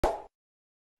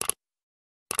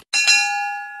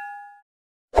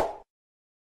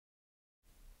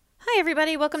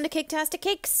everybody, welcome to Caketastic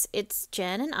Cakes. It's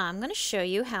Jen and I'm going to show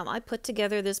you how I put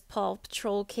together this Paw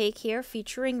Patrol cake here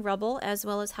featuring Rubble, as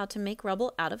well as how to make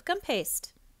Rubble out of gum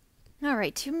paste.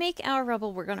 Alright, to make our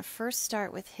Rubble we're going to first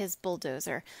start with his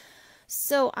bulldozer.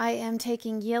 So I am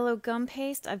taking yellow gum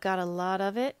paste, I've got a lot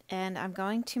of it, and I'm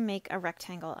going to make a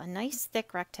rectangle, a nice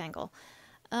thick rectangle.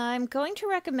 I'm going to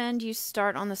recommend you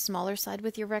start on the smaller side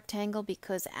with your rectangle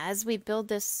because as we build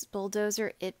this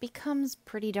bulldozer, it becomes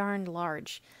pretty darn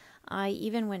large. I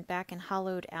even went back and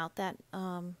hollowed out that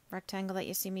rectangle that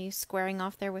you see me squaring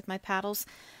off there with my paddles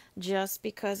just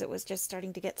because it was just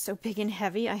starting to get so big and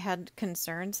heavy. I had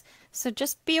concerns. So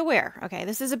just be aware. Okay,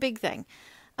 this is a big thing.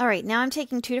 Alright, now I'm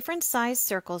taking two different size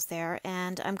circles there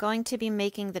and I'm going to be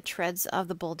making the treads of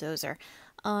the bulldozer.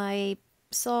 You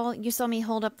saw me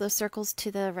hold up those circles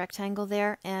to the rectangle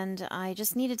there, and I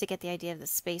just needed to get the idea of the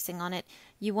spacing on it.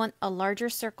 You want a larger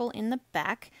circle in the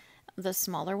back, the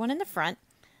smaller one in the front,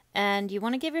 and you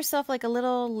want to give yourself like a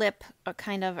little lip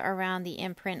kind of around the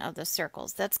imprint of the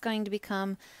circles. That's going to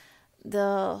become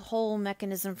the whole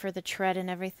mechanism for the tread and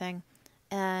everything.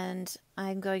 And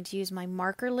I'm going to use my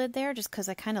marker lid there just because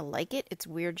I kind of like it. It's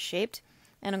weird shaped.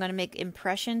 And I'm going to make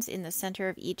impressions in the center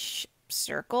of each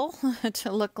circle to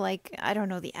look like, I don't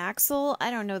know, the axle.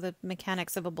 I don't know the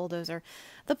mechanics of a bulldozer.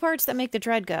 The parts that make the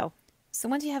tread go. So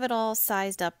once you have it all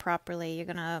sized up properly, you're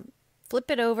going to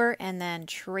flip it over and then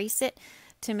trace it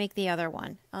to make the other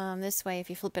one. This way, if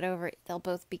you flip it over, they'll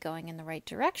both be going in the right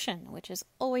direction, which is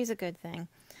always a good thing.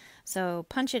 So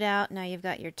punch it out. Now you've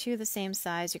got your two the same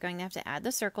size. You're going to have to add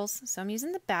the circles. So I'm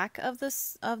using the back of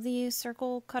the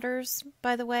circle cutters,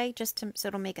 by the way, so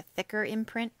it'll make a thicker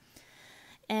imprint.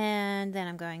 And then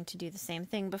I'm going to do the same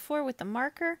thing before with the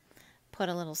marker. Put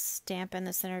a little stamp in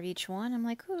the center of each one. I'm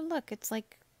like, oh, look, it's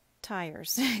like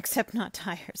tires, except not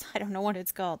tires. I don't know what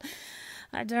it's called.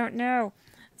 I don't know.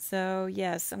 So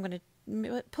yes, I'm going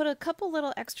to put a couple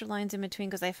little extra lines in between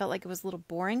because I felt like it was a little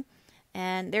boring.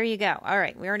 And there you go. All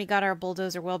right, we already got our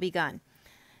bulldozer well begun.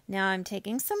 Now I'm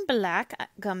taking some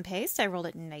black gum paste. I rolled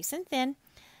it nice and thin.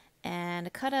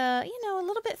 And cut a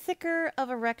little bit thicker of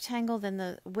a rectangle than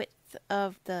the width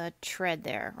of the tread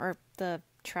there, or the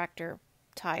tractor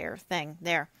tire thing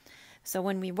there. So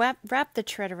when we wrap the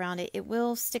tread around it, it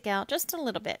will stick out just a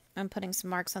little bit. I'm putting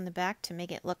some marks on the back to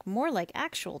make it look more like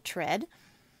actual tread.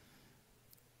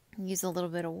 Use a little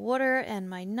bit of water and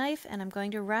my knife, and I'm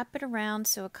going to wrap it around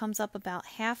so it comes up about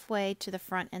halfway to the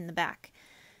front and the back.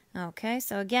 Okay,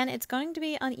 so again, it's going to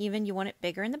be uneven. You want it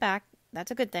bigger in the back. That's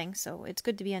a good thing, so it's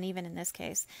good to be uneven in this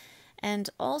case. And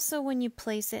also when you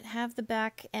place it, have the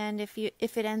back, and if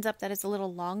it ends up that it's a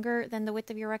little longer than the width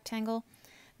of your rectangle,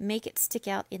 make it stick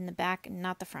out in the back,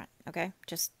 not the front, okay?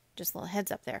 Just a little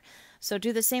heads up there. So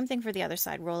do the same thing for the other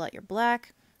side. Roll out your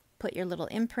black, put your little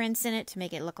imprints in it to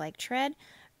make it look like tread,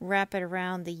 wrap it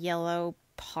around the yellow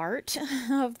part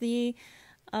of the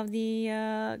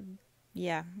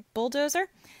bulldozer,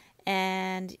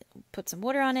 and put some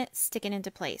water on it, stick it into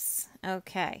place.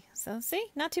 Okay, so see,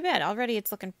 not too bad. Already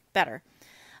it's looking better.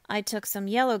 I took some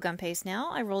yellow gum paste now.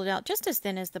 I rolled it out just as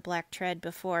thin as the black tread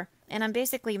before, and I'm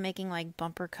basically making like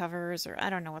bumper covers, or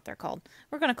I don't know what they're called.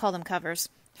 We're going to call them covers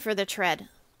for the tread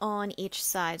on each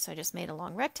side. So I just made a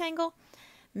long rectangle,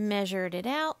 measured it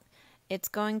out. It's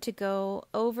going to go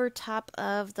over top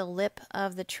of the lip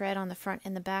of the tread on the front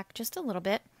and the back just a little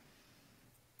bit.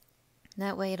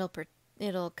 That way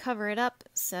it'll cover it up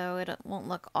so it won't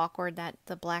look awkward that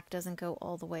the black doesn't go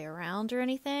all the way around or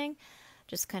anything.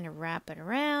 Just kind of wrap it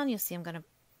around. You'll see I'm going to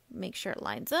make sure it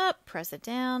lines up, press it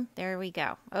down. There we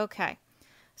go. Okay.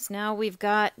 So now we've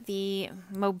got the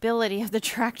mobility of the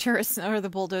tractor or the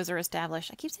bulldozer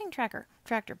established. I keep saying tractor,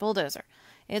 bulldozer.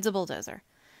 It's a bulldozer.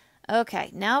 Okay,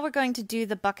 now we're going to do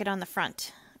the bucket on the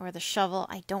front, or the shovel.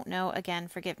 I don't know. Again,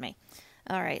 forgive me.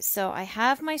 Alright, so I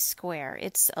have my square.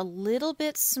 It's a little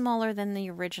bit smaller than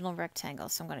the original rectangle,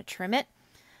 so I'm going to trim it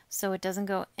so it doesn't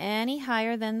go any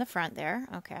higher than the front there.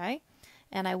 Okay,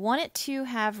 and I want it to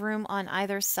have room on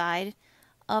either side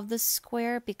of the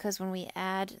square because when we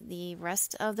add the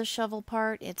rest of the shovel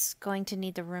part, it's going to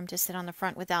need the room to sit on the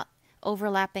front without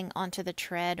overlapping onto the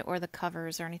tread or the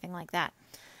covers or anything like that.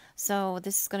 So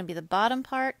this is going to be the bottom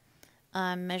part.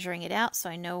 I'm measuring it out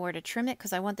so I know where to trim it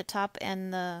because I want the top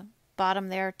and the bottom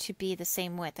there to be the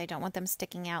same width. I don't want them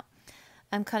sticking out.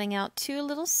 I'm cutting out two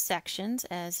little sections,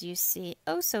 as you see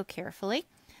oh so carefully,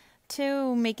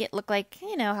 to make it look like,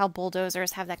 you know, how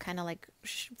bulldozers have that kind of like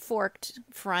forked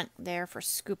front there for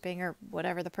scooping or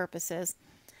whatever the purpose is.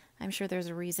 I'm sure there's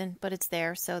a reason, but it's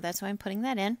there, so that's why I'm putting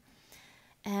that in.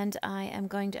 And I am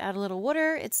going to add a little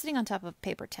water. It's sitting on top of a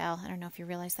paper towel. I don't know if you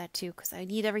realize that too, because I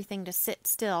need everything to sit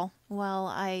still while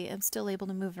I am still able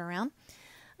to move it around.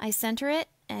 I center it,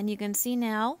 and you can see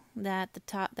now that the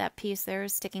top, that piece there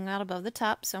is sticking out above the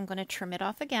top, so I'm going to trim it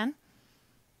off again.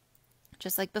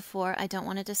 Just like before, I don't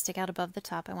want it to stick out above the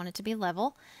top. I want it to be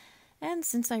level. And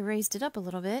since I raised it up a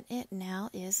little bit, it now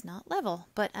is not level.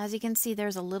 But as you can see,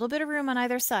 there's a little bit of room on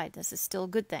either side. This is still a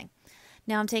good thing.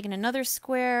 Now I'm taking another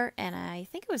square, and I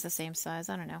think it was the same size.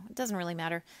 I don't know. It doesn't really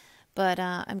matter. But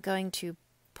I'm going to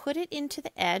put it into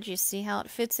the edge. You see how it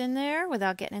fits in there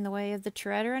without getting in the way of the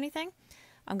tread or anything?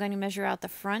 I'm going to measure out the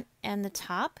front and the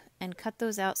top and cut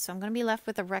those out. So I'm going to be left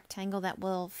with a rectangle that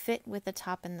will fit with the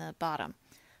top and the bottom.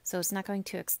 So it's not going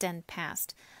to extend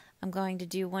past. I'm going to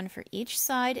do one for each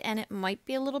side, and it might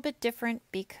be a little bit different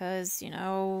because, you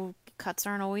know, cuts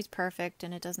aren't always perfect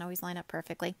and it doesn't always line up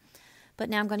perfectly. But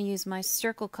now I'm going to use my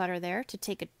circle cutter there to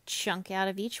take a chunk out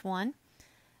of each one,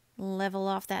 level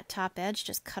off that top edge,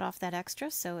 just cut off that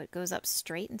extra so it goes up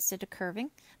straight instead of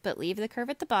curving, but leave the curve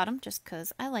at the bottom just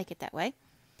because I like it that way.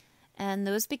 And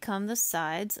those become the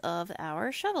sides of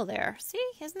our shovel there. See,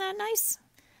 isn't that nice?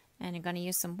 And you're going to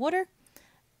use some water,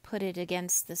 put it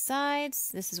against the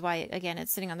sides. This is why, again,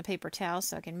 it's sitting on the paper towel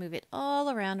so I can move it all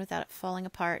around without it falling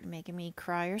apart and making me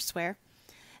cry or swear.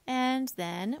 And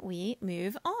then we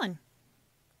move on.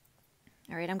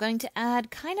 All right, I'm going to add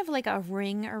kind of like a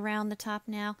ring around the top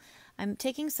now. I'm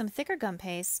taking some thicker gum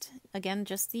paste, again,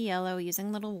 just the yellow, using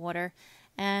a little water,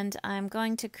 and I'm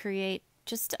going to create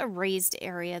just a raised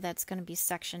area that's going to be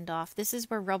sectioned off. This is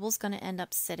where Rubble's going to end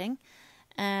up sitting,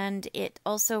 and it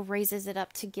also raises it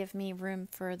up to give me room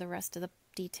for the rest of the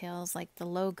details, like the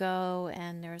logo,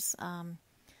 and there's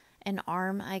an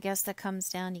arm, I guess, that comes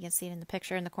down. You can see it in the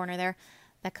picture in the corner there.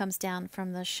 That comes down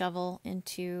from the shovel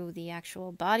into the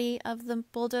actual body of the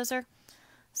bulldozer.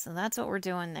 So that's what we're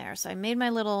doing there. So I made my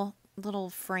little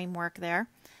framework there.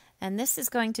 And this is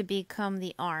going to become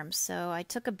the arm. So I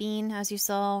took a bean, as you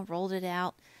saw, rolled it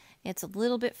out. It's a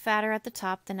little bit fatter at the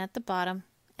top than at the bottom.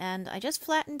 And I just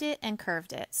flattened it and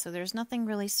curved it. So there's nothing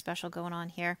really special going on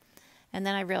here. And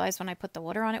then I realized when I put the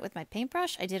water on it with my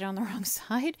paintbrush, I did it on the wrong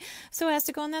side. So it has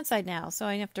to go on that side now. So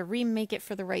I have to remake it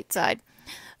for the right side.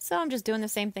 So I'm just doing the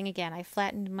same thing again. I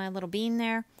flattened my little bean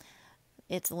there.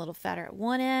 It's a little fatter at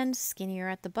one end, skinnier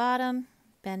at the bottom.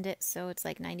 Bend it so it's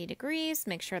like 90 degrees.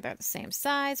 Make sure they're the same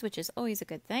size, which is always a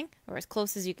good thing, or as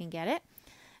close as you can get it.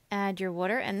 Add your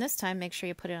water, and this time make sure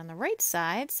you put it on the right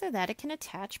side so that it can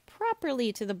attach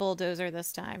properly to the bulldozer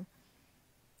this time.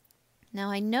 Now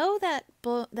I know that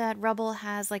Rubble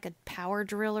has like a power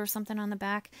drill or something on the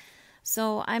back,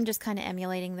 so I'm just kind of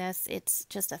emulating this. It's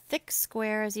just a thick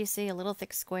square, as you see, a little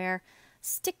thick square.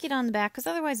 Stick it on the back, because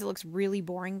otherwise it looks really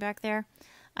boring back there.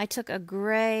 I took a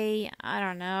gray, I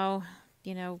don't know,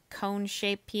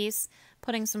 cone-shaped piece,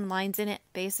 putting some lines in it.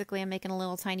 Basically, I'm making a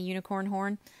little tiny unicorn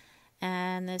horn.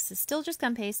 And this is still just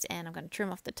gum paste, and I'm going to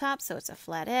trim off the top so it's a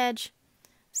flat edge.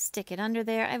 Stick it under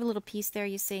there. I have a little piece there,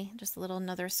 you see, just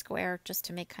another square just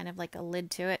to make kind of like a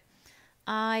lid to it.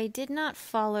 I did not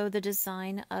follow the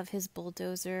design of his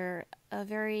bulldozer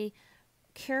very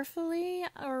carefully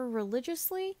or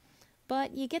religiously,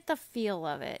 but you get the feel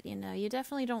of it. You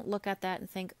definitely don't look at that and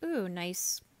think, ooh,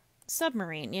 nice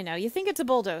submarine. You think it's a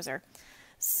bulldozer.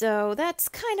 So that's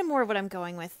kind of more what I'm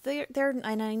going with.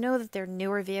 And I know that their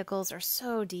newer vehicles are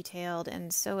so detailed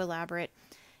and so elaborate.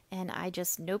 And I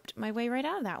just noped my way right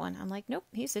out of that one. I'm like, nope,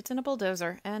 he sits in a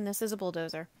bulldozer, and this is a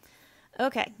bulldozer.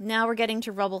 Okay, now we're getting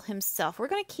to Rubble himself. We're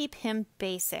going to keep him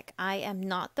basic. I am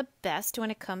not the best when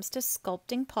it comes to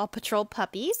sculpting Paw Patrol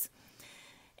puppies.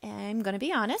 I'm going to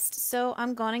be honest, so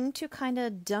I'm going to kind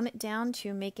of dumb it down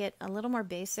to make it a little more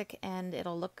basic, and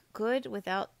it'll look good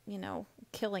without,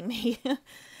 killing me.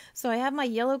 So I have my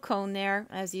yellow cone there,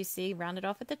 as you see, rounded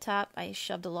off at the top. I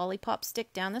shoved a lollipop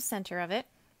stick down the center of it.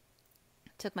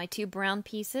 Took my two brown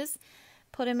pieces,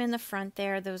 put him in the front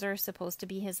there. Those are supposed to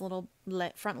be his little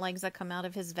front legs that come out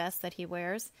of his vest that he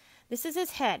wears. This is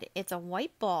his head. It's a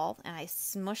white ball, and I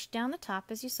smushed down the top,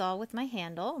 as you saw, with my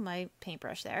handle, my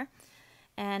paintbrush there.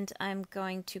 And I'm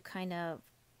going to kind of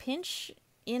pinch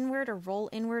inward or roll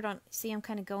inward. See, I'm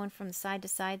kind of going from side to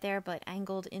side there, but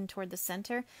angled in toward the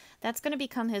center. That's going to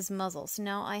become his muzzle. So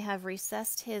now I have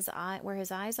recessed his eye where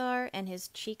his eyes are, and his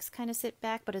cheeks kind of sit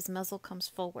back, but his muzzle comes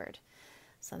forward.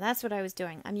 So that's what I was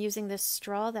doing. I'm using this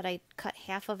straw that I cut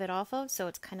half of it off of, so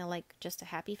it's kind of like just a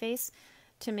happy face,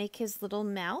 to make his little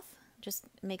mouth. Just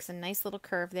makes a nice little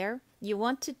curve there. You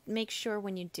want to make sure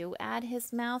when you do add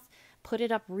his mouth, put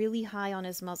it up really high on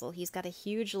his muzzle. He's got a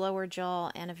huge lower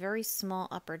jaw and a very small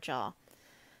upper jaw.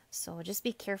 So just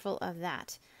be careful of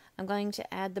that. I'm going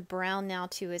to add the brown now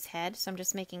to his head. So I'm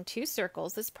just making 2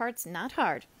 circles. This part's not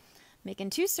hard.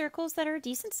 Making 2 circles that are a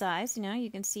decent size. You know,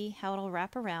 you can see how it'll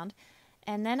wrap around.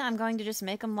 And then I'm going to just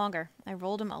make them longer. I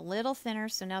rolled them a little thinner,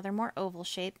 so now they're more oval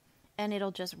shape. And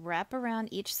it'll just wrap around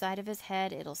each side of his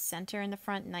head. It'll center in the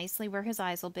front nicely where his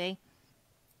eyes will be.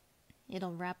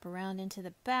 It'll wrap around into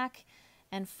the back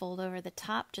and fold over the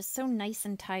top, just so nice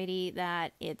and tidy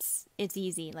that it's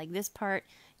easy. Like, this part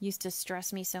used to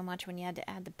stress me so much when you had to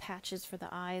add the patches for the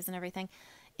eyes and everything.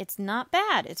 It's not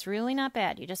bad. It's really not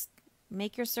bad. You just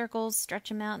make your circles, stretch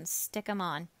them out, and stick them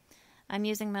on. I'm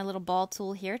using my little ball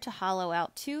tool here to hollow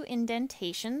out 2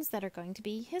 indentations that are going to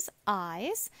be his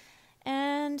eyes.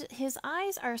 And his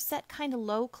eyes are set kind of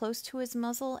low, close to his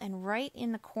muzzle, and right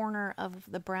in the corner of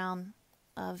the brown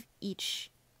of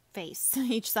each face,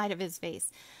 each side of his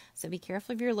face. So be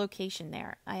careful of your location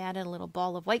there. I added a little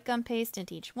ball of white gum paste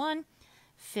into each one,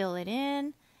 fill it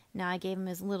in. Now I gave him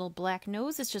his little black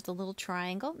nose. It's just a little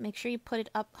triangle. Make sure you put it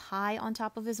up high on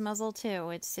top of his muzzle too.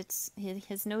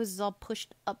 His nose is all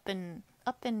pushed up and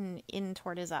in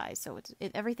toward his eyes, so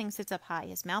everything sits up high.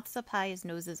 His mouth's up high, his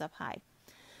nose is up high.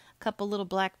 Couple little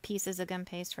black pieces of gum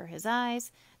paste for his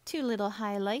eyes, 2 little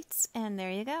highlights, and there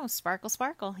you go. Sparkle,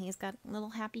 sparkle. He's got a little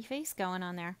happy face going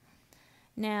on there.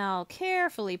 Now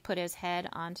carefully put his head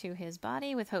onto his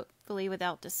body, hopefully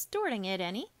without distorting it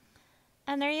any.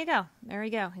 And there you go. There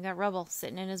we go. He got Rubble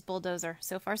sitting in his bulldozer.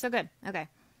 So far, so good. Okay.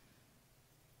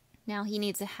 Now he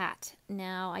needs a hat.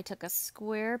 Now I took a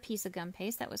square piece of gum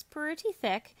paste that was pretty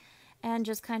thick and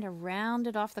just kind of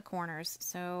rounded off the corners.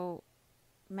 So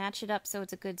match it up so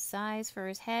it's a good size for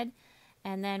his head,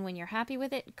 and then when you're happy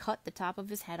with it, cut the top of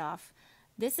his head off.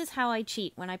 This is how I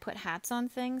cheat when I put hats on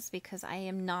things, because I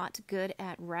am not good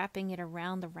at wrapping it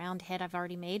around the round head I've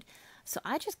already made. So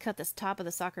I just cut this top of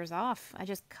the suckers off. I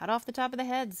just cut off the top of the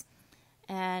heads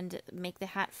and make the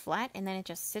hat flat, and then it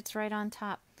just sits right on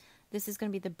top. This is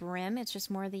going to be the brim. It's just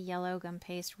more of the yellow gum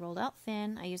paste rolled out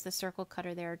thin. I use the circle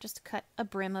cutter there just to cut a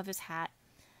brim of his hat.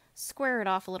 Square it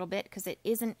off a little bit because it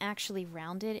isn't actually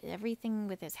rounded. Everything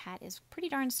with his hat is pretty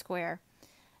darn square.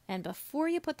 And before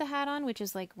you put the hat on, which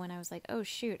is like when I was like, oh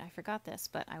shoot, I forgot this,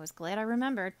 but I was glad I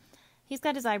remembered. He's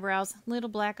got his eyebrows, little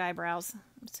black eyebrows,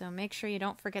 so make sure you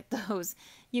don't forget those.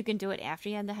 You can do it after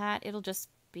you add the hat. It'll just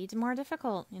be more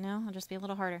difficult, you know, it'll just be a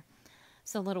little harder.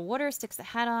 So a little water sticks the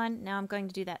hat on. Now I'm going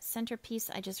to do that center piece.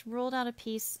 I just rolled out a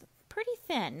piece pretty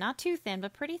thin, not too thin,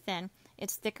 but pretty thin.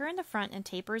 It's thicker in the front and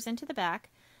tapers into the back,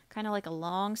 kind of like a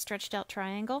long stretched out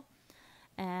triangle,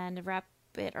 and wrap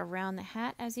it around the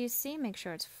hat as you see. Make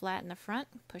sure it's flat in the front.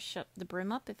 Push up the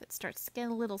brim up if it starts to get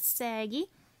a little saggy.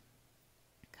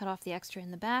 Cut off the extra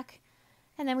in the back.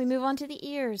 And then we move on to the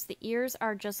ears. The ears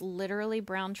are just literally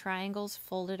brown triangles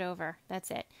folded over.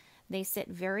 That's it. They sit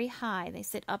very high. They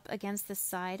sit up against the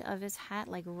side of his hat,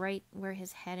 like right where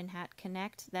his head and hat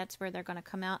connect. That's where they're going to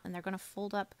come out, and they're going to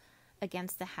fold up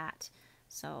against the hat.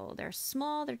 So they're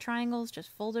small, they're triangles, just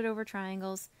folded over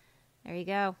triangles. There you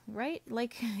go, right?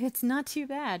 Like, it's not too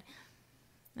bad.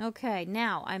 Okay,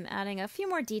 now I'm adding a few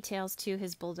more details to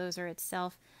his bulldozer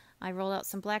itself. I rolled out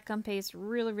some black gum paste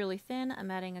really, really thin.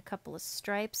 I'm adding a couple of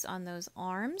stripes on those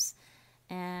arms.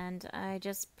 And I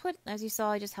just put, as you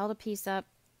saw, I just held a piece up,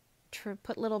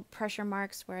 put little pressure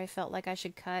marks where I felt like I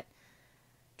should cut,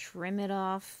 trim it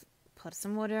off, put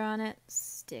some water on it,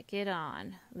 stick it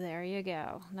on. There you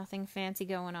go. Nothing fancy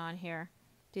going on here.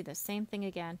 Do the same thing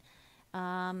again.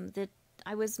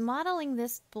 I was modeling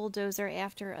this bulldozer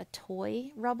after a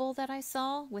toy Rubble that I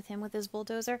saw with him with his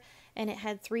bulldozer, and it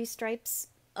had 3 stripes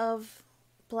of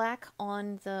black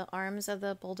on the arms of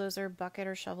the bulldozer, bucket,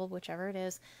 or shovel, whichever it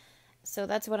is. So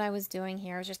that's what I was doing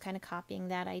here. I was just kind of copying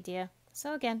that idea.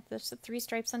 So again, there's the 3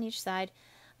 stripes on each side.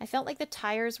 I felt like the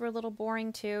tires were a little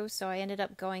boring too, so I ended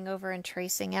up going over and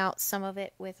tracing out some of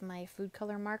it with my food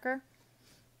color marker,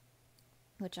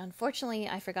 which unfortunately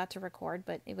I forgot to record,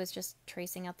 but it was just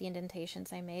tracing out the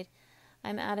indentations I made.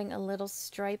 I'm adding a little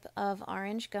stripe of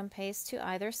orange gum paste to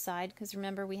either side, because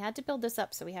remember, we had to build this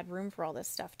up so we had room for all this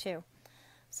stuff too.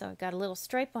 So I've got a little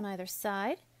stripe on either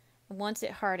side. Once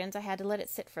it hardens, I had to let it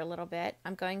sit for a little bit.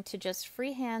 I'm going to just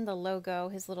freehand the logo,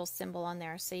 his little symbol on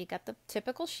there. So you got the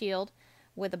typical shield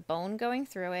with a bone going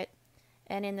through it,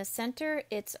 and in the center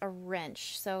it's a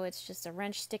wrench. So it's just a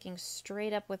wrench sticking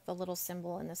straight up with the little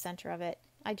symbol in the center of it.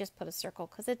 I just put a circle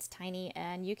because it's tiny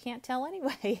and you can't tell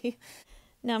anyway.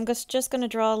 Now I'm just going to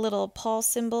draw a little paw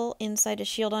symbol inside a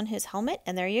shield on his helmet,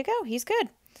 and there you go. He's good.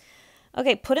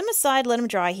 Okay, put him aside, let him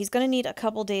dry. He's going to need a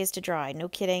couple days to dry. No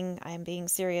kidding. I am being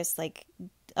serious, like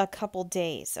a couple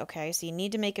days, okay? So you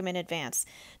need to make him in advance.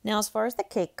 Now, as far as the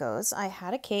cake goes, I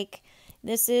had a cake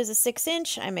This is a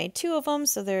 6-inch. I made 2 of them,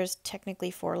 so there's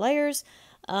technically 4 layers.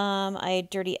 I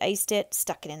dirty iced it,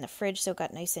 stuck it in the fridge so it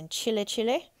got nice and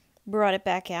chilly. Brought it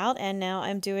back out, and now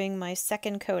I'm doing my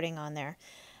second coating on there.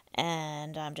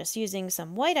 And I'm just using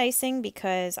some white icing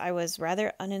because I was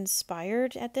rather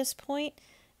uninspired at this point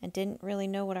and didn't really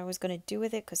know what I was going to do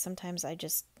with it, because sometimes I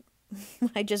just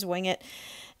wing it.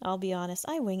 I'll be honest,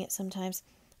 I wing it sometimes.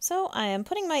 So I am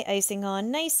putting my icing on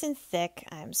nice and thick.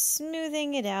 I'm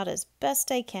smoothing it out as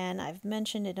best I can. I've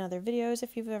mentioned in other videos,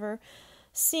 if you've ever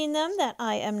seen them, that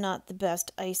I am not the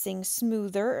best icing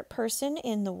smoother person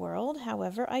in the world.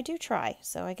 However, I do try,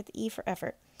 so I get the E for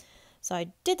effort. So I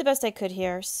did the best I could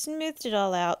here, smoothed it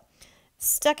all out,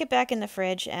 stuck it back in the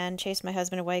fridge, and chased my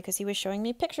husband away because he was showing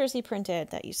me pictures he printed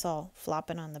that you saw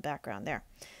flopping on the background there.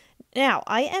 Now,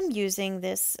 I am using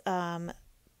this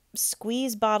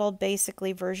squeeze bottled,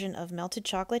 basically, version of melted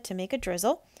chocolate to make a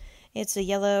drizzle. It's a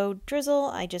yellow drizzle.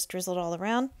 I just drizzled all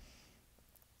around.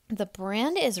 The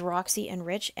brand is Roxy and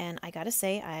Rich, and I gotta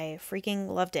say, I freaking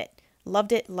loved it.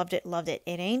 Loved it, loved it, loved it.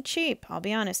 It ain't cheap. I'll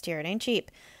be honest here. It ain't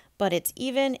cheap. But it's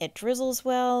even, it drizzles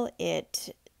well,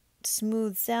 it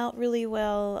smooths out really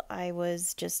well. I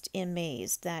was just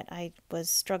amazed that I was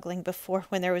struggling before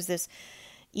when there was this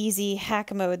easy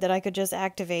hack mode that I could just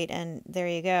activate, and there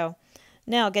you go.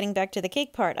 Now, getting back to the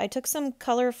cake part, I took some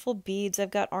colorful beads.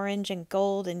 I've got orange and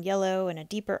gold and yellow and a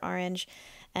deeper orange,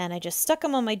 and I just stuck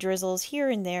them on my drizzles here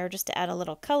and there just to add a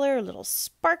little color, a little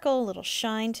sparkle, a little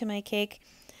shine to my cake.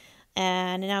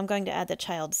 And now I'm going to add the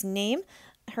child's name.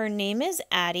 Her name is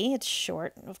Addie. It's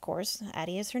short, of course.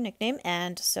 Addie is her nickname.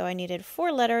 And so I needed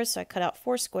 4 letters, so I cut out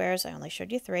 4 squares. I only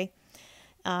showed you 3.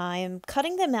 I'm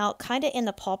cutting them out kind of in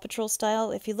the Paw Patrol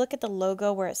style. If you look at the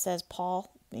logo where it says Paw,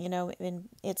 you know,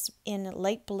 it's in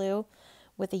light blue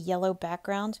with a yellow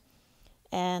background.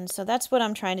 And so that's what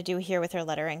I'm trying to do here with her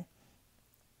lettering.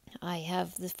 I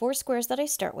have the 4 squares that I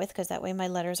start with, because that way my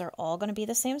letters are all going to be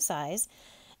the same size.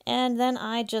 And then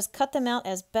I just cut them out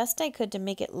as best I could to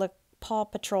make it look Paw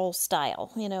Patrol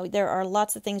style. You know, there are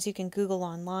lots of things you can Google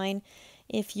online.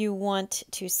 If you want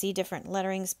to see different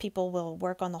letterings, people will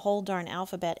work on the whole darn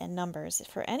alphabet and numbers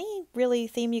for any really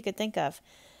theme you could think of.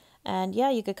 And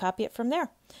yeah, you could copy it from there.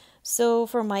 So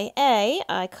for my A,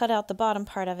 I cut out the bottom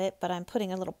part of it, but I'm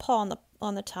putting a little paw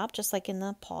on the top, just like in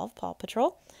the paw of Paw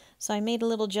Patrol. So I made a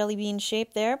little jelly bean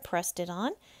shape there, pressed it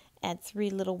on, add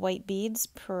 3 little white beads,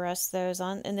 press those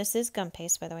on, and this is gum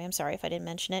paste, by the way. I'm sorry if I didn't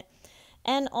mention it.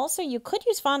 And also, you could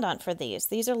use fondant for these.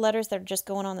 These are letters that are just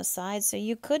going on the sides, so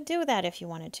you could do that if you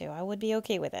wanted to. I would be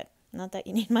okay with it. Not that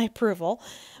you need my approval.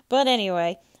 But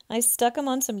anyway, I stuck them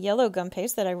on some yellow gum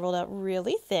paste that I rolled out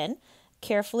really thin,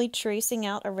 carefully tracing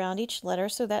out around each letter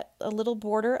so that a little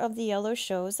border of the yellow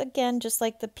shows. Again, just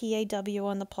like the PAW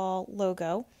on the paw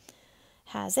logo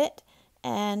has it.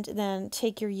 And then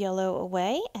take your yellow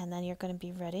away, and then you're going to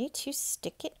be ready to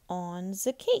stick it on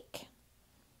the cake.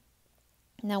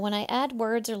 Now, when I add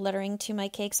words or lettering to my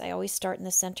cakes, I always start in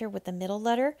the center with the middle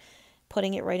letter,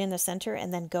 putting it right in the center,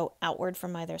 and then go outward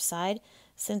from either side.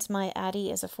 Since my Addie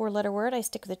is a 4-letter word, I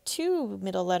stick the 2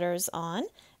 middle letters on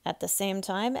at the same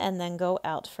time and then go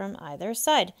out from either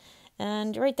side.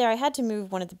 And right there, I had to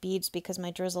move one of the beads because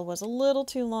my drizzle was a little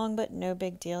too long, but no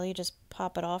big deal. You just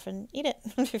pop it off and eat it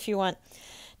if you want.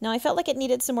 Now, I felt like it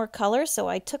needed some more color, so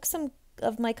I took some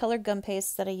of my colored gum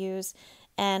paste that I use,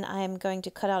 and I'm going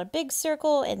to cut out a big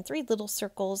circle and 3 little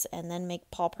circles and then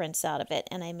make paw prints out of it.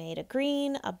 And I made a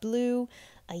green, a blue,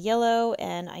 a yellow,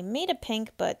 and I made a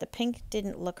pink, but the pink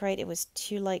didn't look right. It was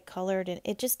too light colored, and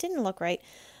it just didn't look right.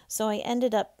 So I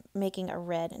ended up making a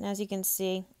red, and as you can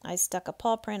see, I stuck a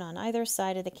paw print on either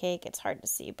side of the cake. It's hard to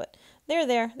see, but they're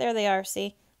there. There they are,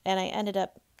 see? And I ended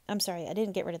up, I'm sorry, I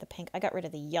didn't get rid of the pink. I got rid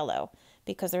of the yellow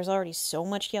because there's already so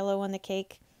much yellow on the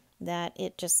cake that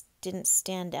it just didn't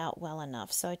stand out well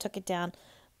enough. So I took it down,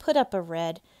 put up a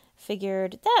red,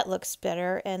 figured that looks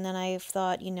better, and then I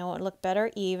thought, you know what would look better?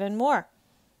 Even more.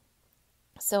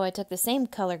 So I took the same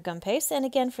color gum paste, and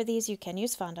again, for these you can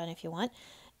use fondant if you want,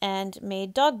 and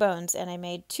made dog bones, and I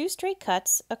made 2 straight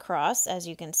cuts across, as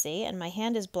you can see, and my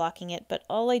hand is blocking it, but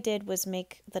all I did was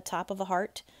make the top of a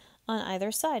heart on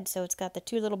either side. So it's got the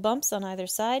 2 little bumps on either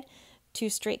side, 2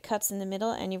 straight cuts in the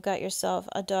middle, and you've got yourself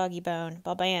a doggy bone.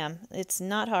 Ba-bam. It's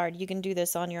not hard. You can do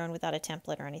this on your own without a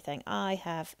template or anything. I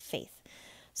have faith.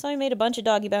 So I made a bunch of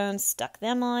doggy bones, stuck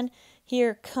them on.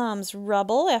 Here comes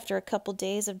Rubble after a couple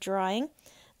days of drying.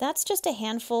 That's just a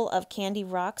handful of candy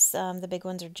rocks. The big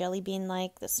ones are jelly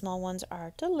bean-like. The small ones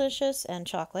are delicious and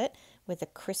chocolate with a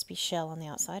crispy shell on the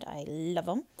outside. I love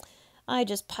them. I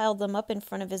just piled them up in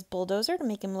front of his bulldozer to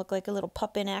make him look like a little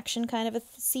pup in action kind of a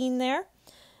scene there.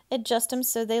 adjust them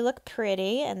so they look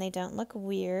pretty and they don't look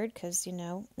weird because, you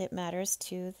know, it matters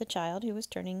to the child who was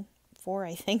turning 4,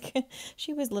 I think.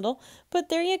 She was little. But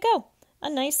there you go. A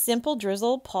nice simple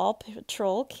drizzle Paw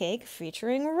Patrol cake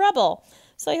featuring Rubble.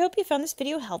 So I hope you found this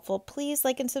video helpful. Please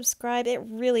like and subscribe. It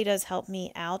really does help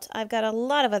me out. I've got a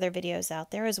lot of other videos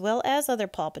out there as well as other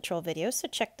Paw Patrol videos, so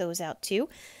check those out too.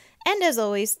 And as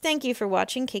always, thank you for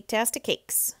watching Caketastic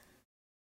Cakes.